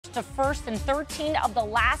to first in 13 of the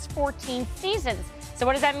last 14 seasons. So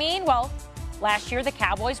what does that mean? Well, last year the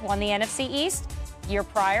Cowboys won the NFC East. Year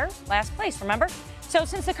prior, last place, remember? So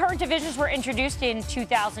since the current divisions were introduced in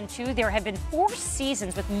 2002, there have been 4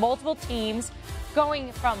 seasons with multiple teams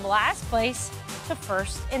going from last place to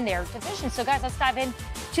first in their division. So guys, let's dive in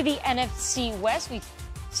to the NFC West. We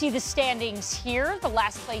see the standings here. The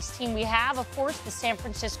last place team we have, of course, the San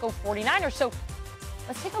Francisco 49ers. So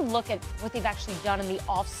let's take a look at what they've actually done in the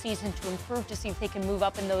offseason to improve, to see if they can move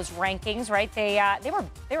up in those rankings, right? They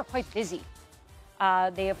were quite busy.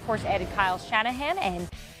 They, of course, added Kyle Shanahan and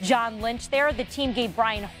John Lynch there. The team gave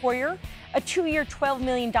Brian Hoyer a 2-year, $12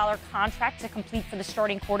 million contract to complete for the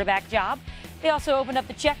starting quarterback job. They also opened up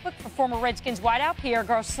the checkbook for former Redskins wideout Pierre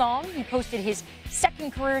Garçon. He posted his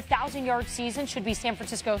second career 1,000-yard season, should be San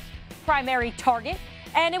Francisco's primary target.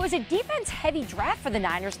 And it was a defense-heavy draft for the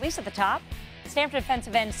Niners, at least at the top. Stanford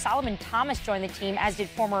defensive end Solomon Thomas joined the team, as did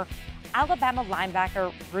former Alabama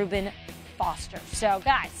linebacker Reuben Foster. So,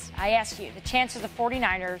 guys, I ask you, the chances the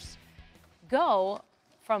 49ers go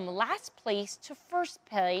from last place to first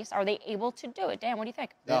place, are they able to do it? Dan, what do you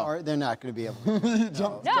think? They're not going to be able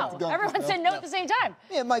to. No, everyone said no at the same time.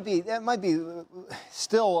 Yeah, that might be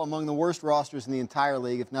still among the worst rosters in the entire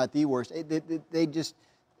league, if not the worst.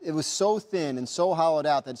 It was so thin and so hollowed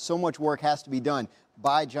out that so much work has to be done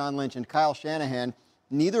by John Lynch and Kyle Shanahan,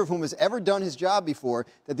 neither of whom has ever done his job before,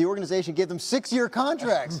 that the organization gave them 6-year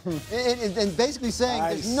contracts. and basically saying,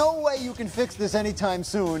 There's no way you can fix this anytime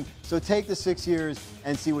soon, so take the 6 years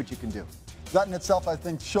and see what you can do. That in itself, I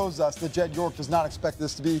think, shows us that Jed York does not expect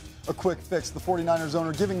this to be a quick fix. The 49ers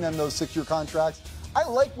owner giving them those 6-year contracts. I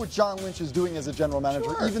like what John Lynch is doing as a general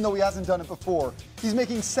manager, even though he hasn't done it before. He's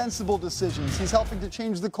making sensible decisions. He's helping to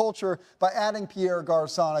change the culture by adding Pierre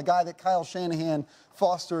Garçon, a guy that Kyle Shanahan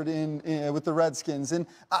fostered with the Redskins. And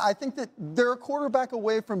I think that they're a quarterback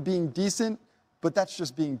away from being decent, but that's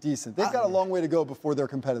just being decent. They've got a long way to go before they're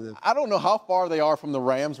competitive. I don't know how far they are from the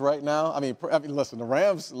Rams right now. I mean listen, the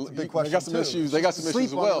Rams, they got some issues. They got some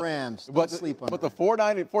issues as well. On the Rams. But the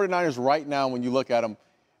 49ers right now, when you look at them,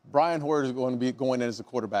 Brian Hoyer is going to be going in as a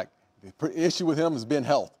quarterback. The issue with him has been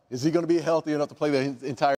health. Is he going to be healthy enough to play the entire